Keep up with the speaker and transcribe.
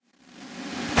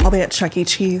I'll be at Chuck E.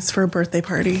 Cheese for a birthday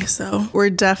party, so we're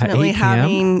definitely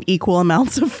having equal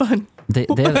amounts of fun. They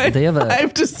have a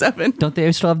 5 to 7. Don't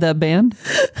they still have that band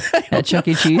at Chuck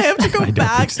E. Cheese? I have to go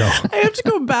back. So. I have to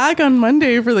go back on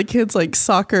Monday for the kids' like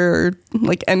soccer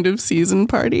like end of season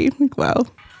party. Like wow.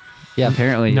 Yeah,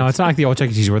 apparently. No, it's not like the old Chuck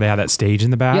E. Cheese where they have that stage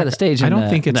in the back. Yeah, the stage. I don't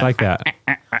think it's like that.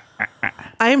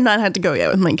 I have not had to go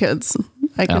yet with my kids.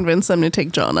 I convinced them to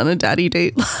take John on a daddy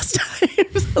date last time.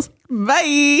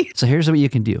 Bye. So here's what you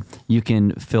can do. You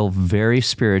can feel very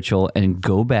spiritual and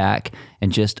go back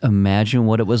and just imagine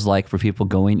what it was like for people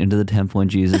going into the temple on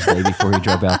Jesus' day before he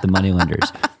drove out the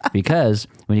moneylenders. Because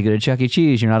when you go to Chuck E.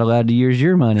 Cheese, you're not allowed to use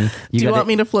your money. Do you want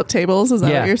me to flip tables? Is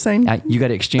that what you're saying? You got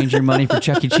to exchange your money for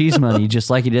Chuck E. Cheese money, just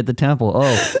like you did at the temple.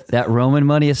 Oh, that Roman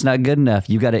money is not good enough.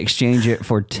 You got to exchange it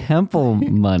for temple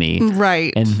money.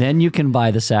 Right. And then you can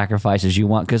buy the sacrifices you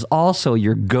want, because also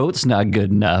your goat's not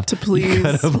good enough to please. You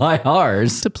got to buy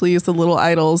ours. To please the little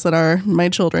idols that are my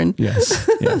children. Yes.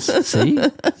 See?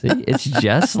 It's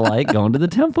just like going to the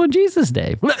temple on Jesus'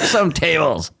 day. Flip some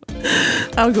tables.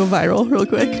 I'll go viral real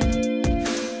quick.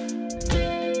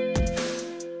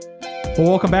 Well,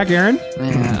 welcome back, Aaron.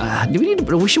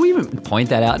 Should we even point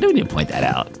that out? Do we need to point that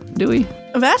out? Do we?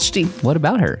 Vashti. What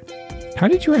about her? How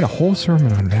did you write a whole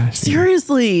sermon on Vashti?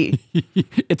 Seriously.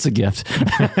 It's a gift.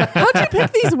 How'd you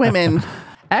pick these women?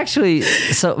 Actually,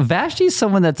 so Vashti's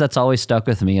someone that's always stuck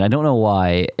with me, and I don't know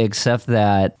why, except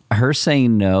that her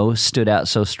saying no stood out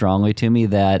so strongly to me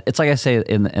that it's like I say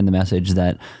in the message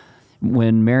that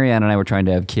when Marianne and I were trying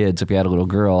to have kids, if we had a little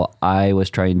girl, I was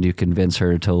trying to convince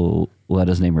her to let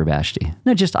us name her Vashti.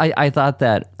 No, just I thought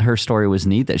that her story was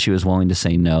neat, that she was willing to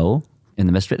say no in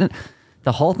the midst of it. And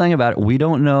the whole thing about it, we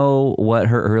don't know what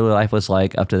her early life was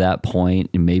like up to that point.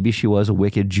 And maybe she was a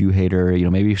wicked Jew hater.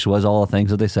 Maybe she was all the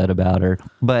things that they said about her.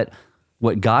 But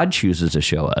what God chooses to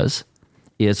show us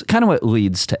is kind of what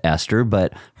leads to Esther,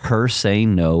 but her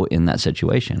saying no in that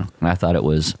situation. And I thought it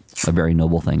was a very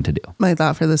noble thing to do. My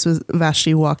thought for this was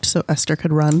Vashti walked so Esther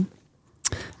could run.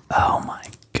 Oh my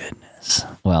goodness.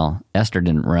 Well, Esther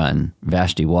didn't run.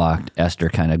 Vashti walked. Esther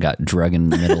kind of got drug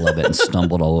in the middle of it and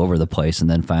stumbled all over the place and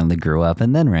then finally grew up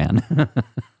and then ran.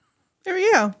 There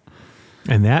we go.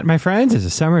 And that, my friends, is a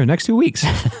summer of the next 2 weeks.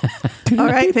 All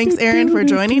right. Thanks, Aaron, for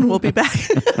joining. We'll be back.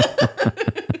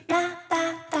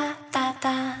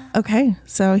 Okay.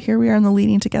 So here we are on the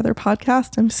Leading Together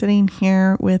podcast. I'm sitting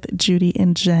here with Judy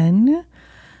and Jen,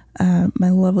 my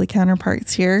lovely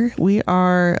counterparts here. We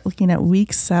are looking at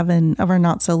week 7 of our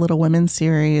Not So Little Women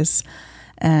series.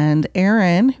 And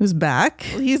Aaron, who's back,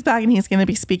 he's back and he's going to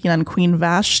be speaking on Queen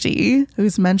Vashti,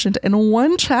 who's mentioned in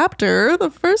one chapter, the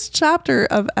first chapter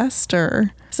of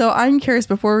Esther. So I'm curious,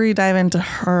 before we dive into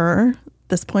her,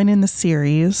 this point in the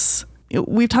series,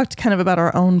 we've talked kind of about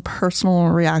our own personal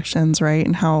reactions, right?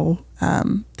 And how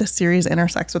the series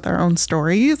intersects with our own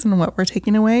stories and what we're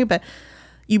taking away. But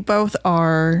you both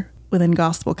are within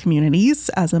gospel communities,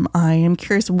 as am I. I'm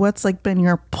curious, what's been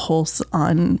your pulse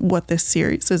on what this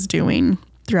series is doing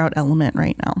throughout Element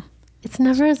right now? It's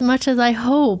never as much as I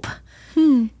hope.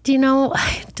 Do you know,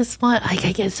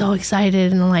 I get so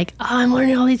excited and I'm like, oh, I'm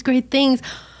learning all these great things.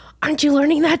 Aren't you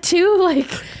learning that too?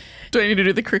 Do I need to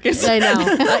do the crickets? I know.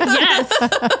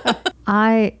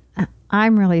 Yes.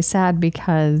 I'm really sad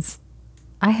because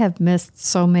I have missed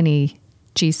so many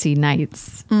GC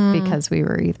nights because we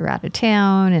were either out of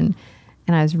town and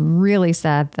I was really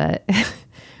sad that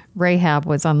Rahab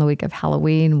was on the week of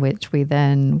Halloween, which we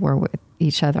then were with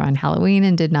each other on Halloween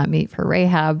and did not meet for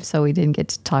Rahab, so we didn't get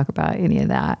to talk about any of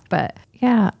that. But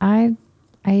yeah, I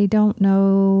don't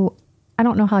know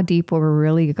how deep we're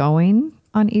really going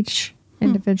on each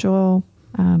individual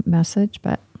message,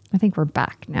 but I think we're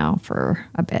back now for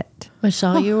a bit.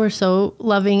 Michelle, you were so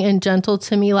loving and gentle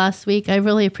to me last week. I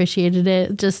really appreciated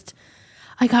it.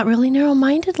 I got really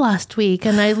narrow-minded last week,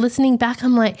 and listening back,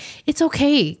 I'm like, it's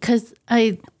okay, because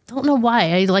I don't know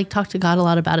why. I talked to God a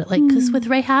lot about it, because with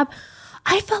Rahab,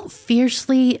 I felt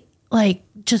fiercely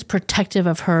just protective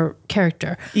of her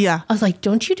character. Yeah. I was like,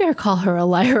 don't you dare call her a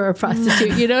liar or a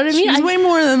prostitute. You know what I mean? She's way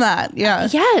more than that. Yeah.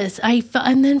 Yes. I felt,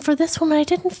 and then for this woman, I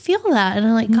didn't feel that. And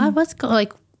I'm like, God,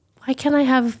 why can't I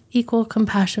have equal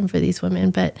compassion for these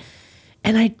women?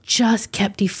 And I just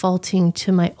kept defaulting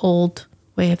to my old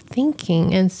way of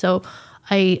thinking. And so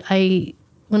I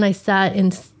when I sat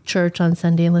in church on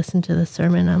Sunday and listened to the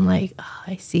sermon, I'm like, oh,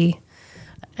 I see.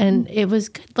 And it was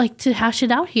good, to hash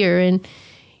it out here. And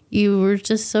you were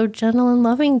just so gentle and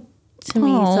loving to me.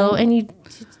 So,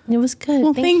 it was good.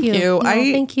 Well, thank you.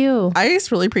 Thank you. I just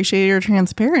really appreciate your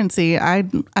transparency. I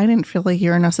didn't feel like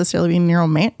you were necessarily being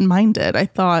narrow-minded. I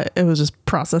thought it was just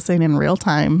processing in real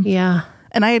time. Yeah.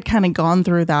 And I had kind of gone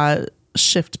through that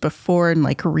shift before, and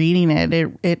like reading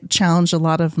it challenged a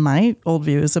lot of my old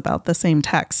views about the same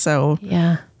text. So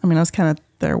yeah, I mean, I was kind of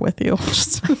there with you.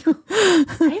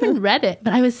 I haven't read it,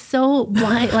 but I was so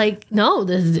blind. Like, no,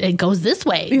 it goes this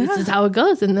way. Yeah. This is how it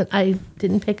goes, and I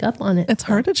didn't pick up on it. It's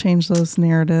hard to change those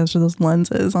narratives or those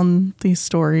lenses on these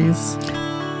stories.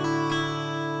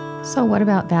 So, what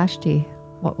about Vashti?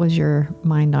 What was your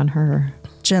mind on her?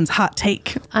 Jen's hot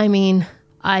take. I mean,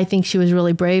 I think she was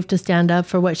really brave to stand up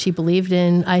for what she believed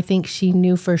in. I think she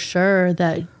knew for sure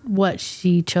that what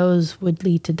she chose would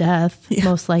lead to death,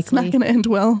 most likely. It's not going to end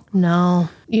well. No,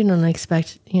 you don't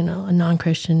expect, a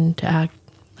non-Christian to act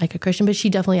like a Christian, but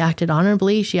she definitely acted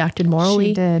honorably. She acted morally.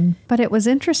 She did. But it was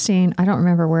interesting. I don't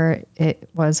remember where it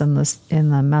was in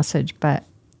the message, but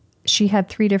she had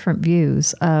 3 different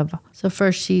views of. So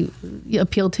first she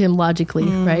appealed to him logically,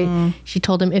 right? She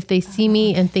told him, if they see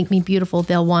me and think me beautiful,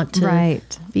 they'll want to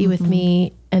be with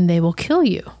me and they will kill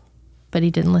you. But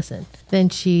he didn't listen. Then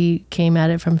she came at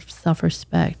it from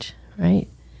self-respect, right?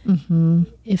 Mm-hmm.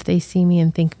 If they see me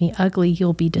and think me ugly,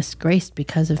 you'll be disgraced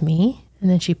because of me. And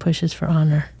then she pushes for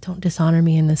honor. Don't dishonor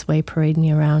me in this way, parade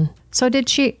me around. So did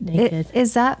she, naked.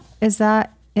 Is that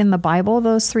in the Bible,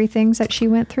 those 3 things that she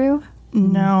went through?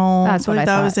 No, that's what I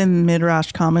thought. That was in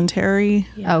Midrash commentary.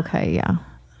 Yeah. Okay, yeah.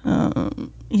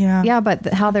 Yeah. Yeah,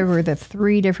 but how there were the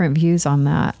 3 different views on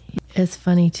that. It's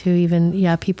funny too,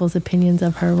 even, people's opinions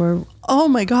of her were... Oh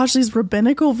my gosh, these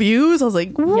rabbinical views. I was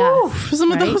like, whoa,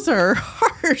 some of those are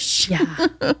harsh. Yeah.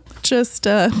 Just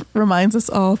reminds us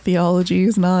all theology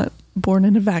is not born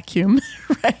in a vacuum,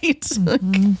 right?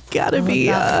 Mm-hmm. Gotta be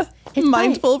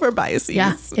mindful of our biases.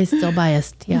 Yeah, it's still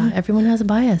biased. Yeah, everyone has a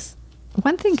bias.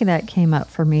 One thing that came up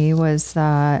for me was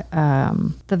that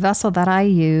the vessel that I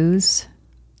use.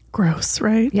 Gross,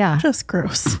 right? Yeah. Just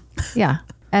gross. Yeah.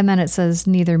 And then it says,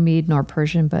 neither Mede nor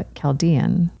Persian, but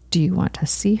Chaldean. Do you want to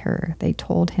see her? They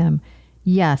told him,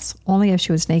 yes, only if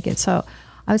she was naked. So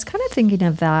I was kind of thinking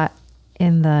of that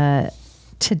in the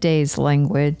today's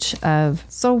language of,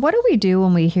 so what do we do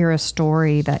when we hear a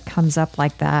story that comes up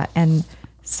like that and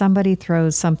somebody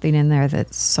throws something in there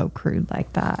that's so crude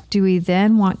like that? Do we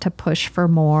then want to push for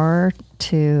more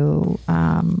to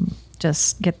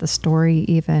just get the story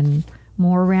even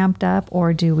more ramped up,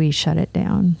 or do we shut it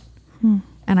down?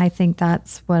 And I think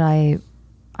that's what I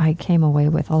came away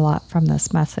with a lot from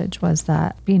this message, was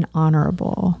that being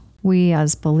honorable. We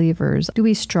as believers, do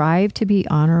we strive to be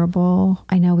honorable?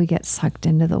 I know we get sucked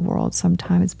into the world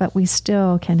sometimes, but we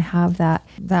still can have that.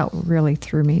 That really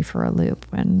threw me for a loop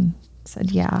when I said,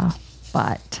 yeah,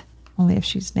 but only if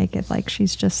she's naked, like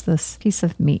she's just this piece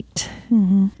of meat.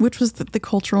 Mm-hmm. Which was the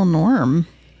cultural norm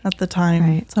at the time.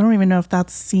 Right. So I don't even know if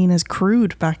that's seen as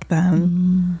crude back then.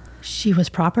 Mm. She was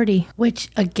property, which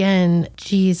again,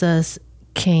 Jesus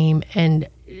came and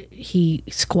he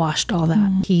squashed all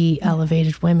that. He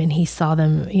elevated women. He saw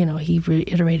them, he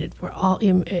reiterated, we're all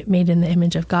made in the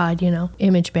image of God,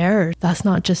 image bearers. That's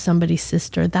not just somebody's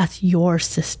sister. That's your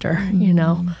sister,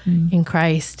 in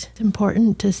Christ. It's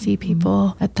important to see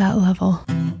people at that level.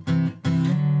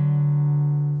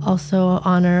 Also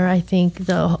honor, I think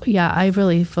I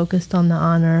really focused on the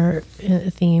honor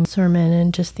theme sermon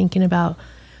and just thinking about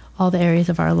all the areas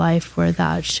of our life where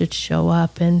that should show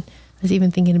up. And I was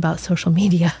even thinking about social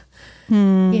media,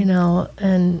 and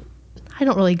I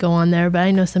don't really go on there, but I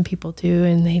know some people do,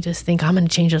 and they just think, I'm going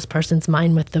to change this person's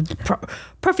mind with the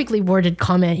perfectly worded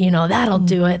comment, that'll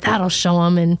do it, that'll show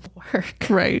them and work.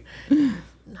 Right.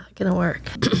 Not going to work.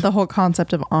 The whole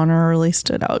concept of honor really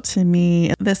stood out to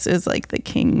me. This is like the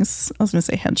king's, I was going to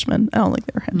say henchmen. I don't think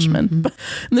they were henchmen, but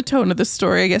in the tone of the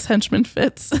story, I guess henchman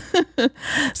fits.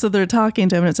 So they're talking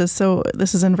to him, and it says, so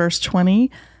this is in verse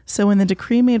 20. So when the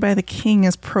decree made by the king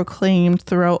is proclaimed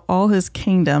throughout all his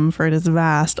kingdom, for it is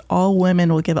vast, all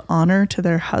women will give honor to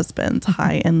their husbands,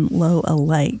 high and low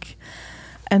alike.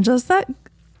 And just that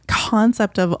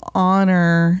concept of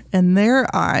honor, in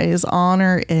their eyes,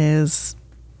 honor is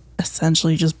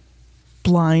essentially just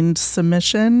blind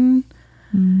submission.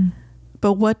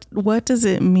 But what does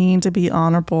it mean to be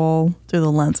honorable through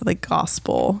the lens of the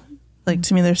gospel? Like,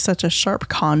 to me, there's such a sharp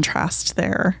contrast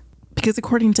there, because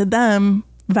according to them,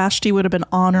 Vashti would have been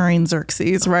honoring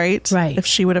Xerxes, right? Right. If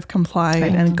she would have complied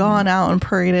and gone out and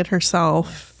paraded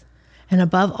herself. And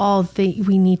above all,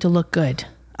 we need to look good.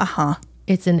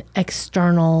 It's an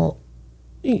external,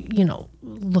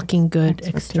 looking good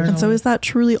external. And so is that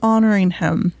truly honoring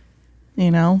him?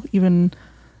 Even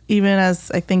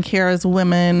as I think here as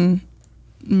women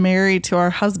married to our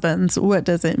husbands, what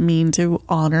does it mean to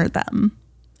honor them,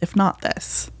 if not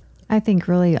this? I think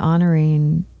really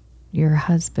honoring your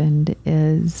husband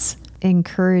is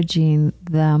encouraging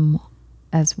them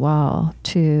as well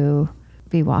to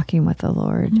be walking with the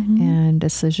Lord and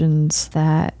decisions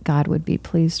that God would be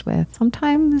pleased with.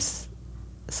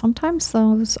 Sometimes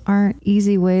those aren't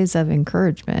easy ways of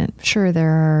encouragement. Sure,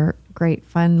 there are great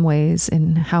fun ways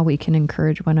in how we can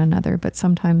encourage one another, but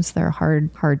sometimes there are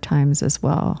hard times as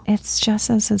well. It's just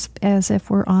as if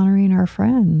we're honoring our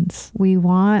friends. We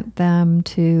want them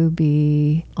to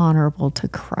be honorable to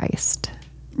Christ.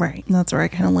 Right. And that's where I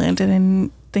kind of landed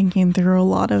in thinking through a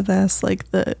lot of this, like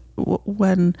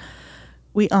when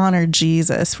we honor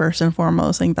Jesus first and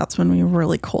foremost, I think that's when we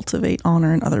really cultivate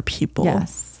honor in other people.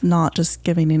 Yes. Not just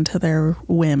giving into their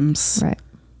whims. Right.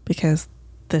 Because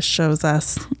this shows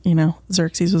us,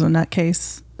 Xerxes was a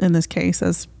nutcase in this case,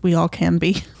 as we all can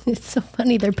be. It's so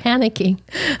funny. They're panicking.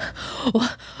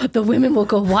 The women will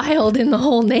go wild in the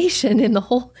whole nation, in the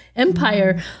whole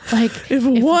empire. Like if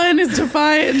one is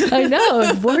defiant. I know.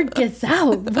 If word gets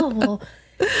out, well,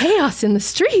 chaos in the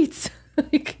streets.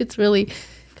 It's really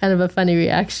kind of a funny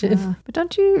reaction. But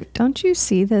don't you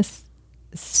see this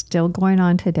still going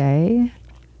on today?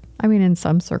 I mean, in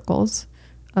some circles,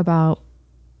 about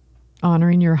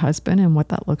honoring your husband and what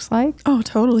that looks like. Oh,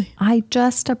 totally. I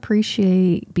just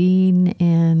appreciate being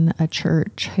in a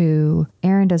church who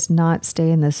Aaron does not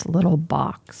stay in this little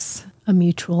box. A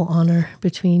mutual honor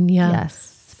between,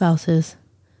 spouses,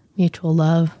 mutual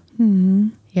love. Mm-hmm.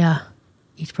 Yeah.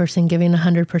 Each person giving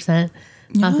 100%,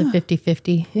 not the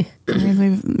 50-50.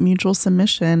 We've mutual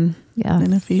submission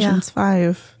in Ephesians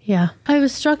 5. Yeah. I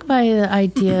was struck by the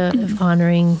idea of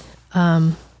honoring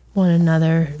one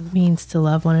another means to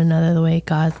love one another the way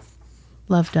God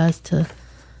loved us, to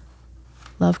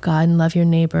love God and love your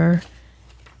neighbor.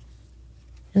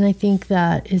 And I think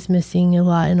that is missing a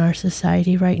lot in our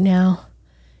society right now,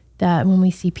 that when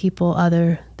we see people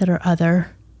that are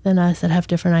other than us, that have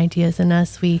different ideas than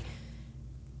us, we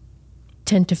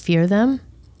tend to fear them,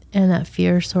 and that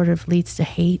fear sort of leads to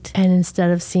hate. And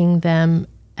instead of seeing them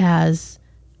as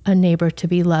a neighbor to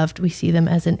be loved, we see them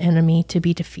as an enemy to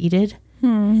be defeated.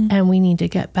 And we need to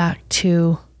get back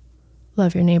to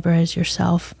love your neighbor as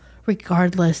yourself,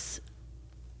 regardless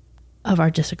of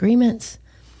our disagreements,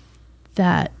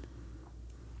 that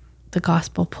the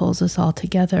gospel pulls us all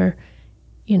together,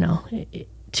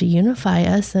 to unify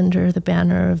us under the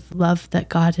banner of love that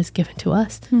God has given to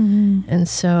us. And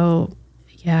so,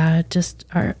 just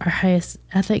our highest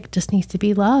ethic just needs to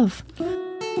be love.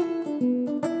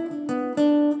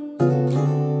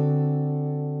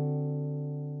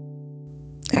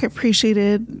 I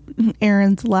appreciated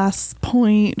Aaron's last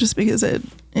point just because it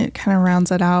kind of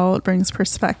rounds it out, brings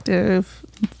perspective.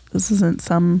 This isn't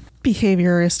some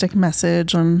behavioristic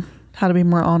message on how to be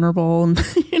more honorable.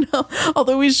 And,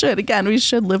 although we should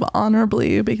live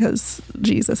honorably because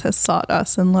Jesus has sought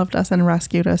us and loved us and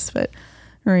rescued us. But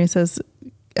Marie says,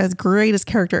 as great as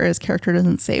character is, character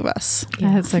doesn't save us.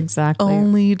 That's exactly.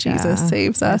 Only Jesus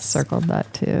saves us. I circled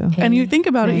that too. And you think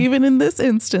about it, even in this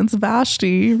instance,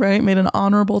 Vashti, right, made an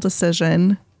honorable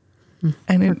decision.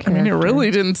 And it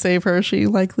really didn't save her. She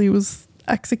likely was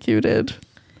executed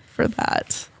for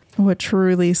that. What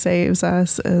truly saves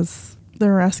us is the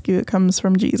rescue that comes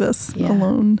from Jesus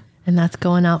alone. And that's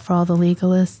going out for all the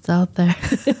legalists out there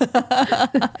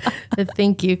that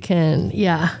think you can,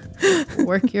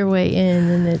 work your way in.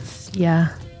 And it's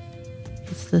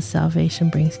the salvation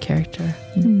brings character.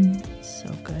 It's so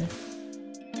good.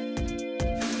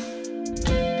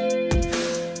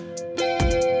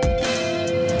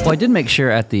 Well, I did make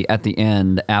sure at the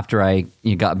end, after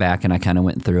you got back and I kind of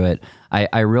went through it,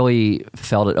 I really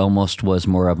felt it almost was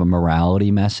more of a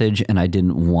morality message, and I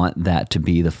didn't want that to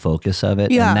be the focus of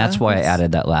it. And that's why I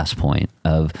added that last point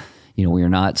of, we are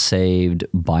not saved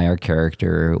by our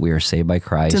character. We are saved by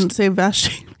Christ. Didn't save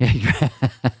Vashti.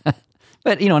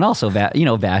 But, and also,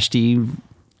 Vashti,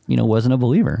 wasn't a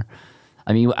believer.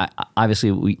 I mean,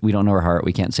 obviously, we don't know her heart.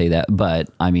 We can't say that. But,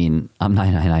 I mean, I'm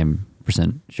 99%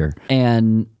 sure.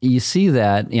 And you see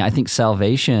that, I think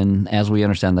salvation, as we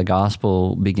understand the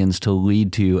gospel, begins to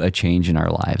lead to a change in our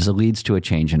lives. It leads to a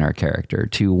change in our character,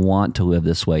 to want to live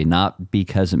this way, not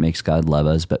because it makes God love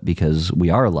us, but because we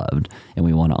are loved and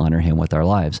we want to honor him with our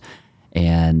lives.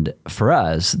 And for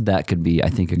us, that could be, I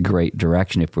think, a great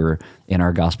direction if we're in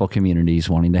our gospel communities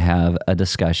wanting to have a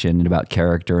discussion about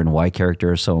character and why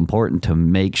character is so important, to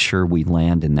make sure we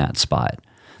land in that spot.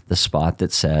 The spot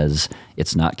that says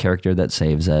it's not character that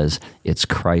saves us, it's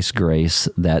Christ's grace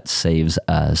that saves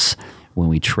us. When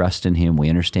we trust in him, we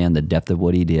understand the depth of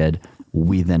what he did,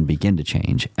 we then begin to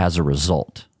change as a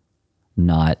result,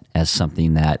 not as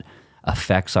something that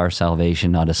affects our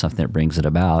salvation, not as something that brings it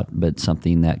about, but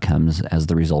something that comes as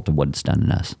the result of what it's done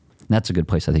in us. And that's a good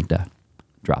place, I think, to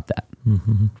drop that.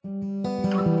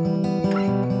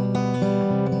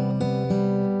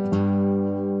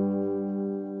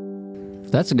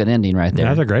 That's a good ending right there.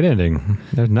 That's a great ending.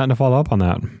 There's nothing to follow up on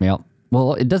that. Yeah.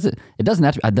 Well, it doesn't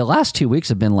have to. The last 2 weeks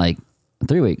have been like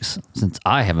 3 weeks since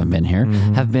I haven't been here.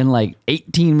 Have been like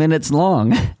 18 minutes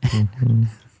long. I'm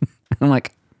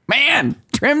like, man,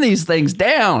 trim these things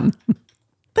down.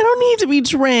 They don't need to be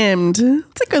trimmed.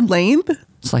 It's a good length.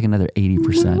 It's like another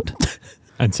 80%.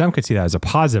 And some could see that as a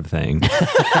positive thing.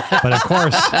 But of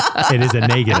course, it is a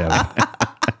negative.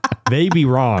 They be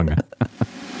wrong.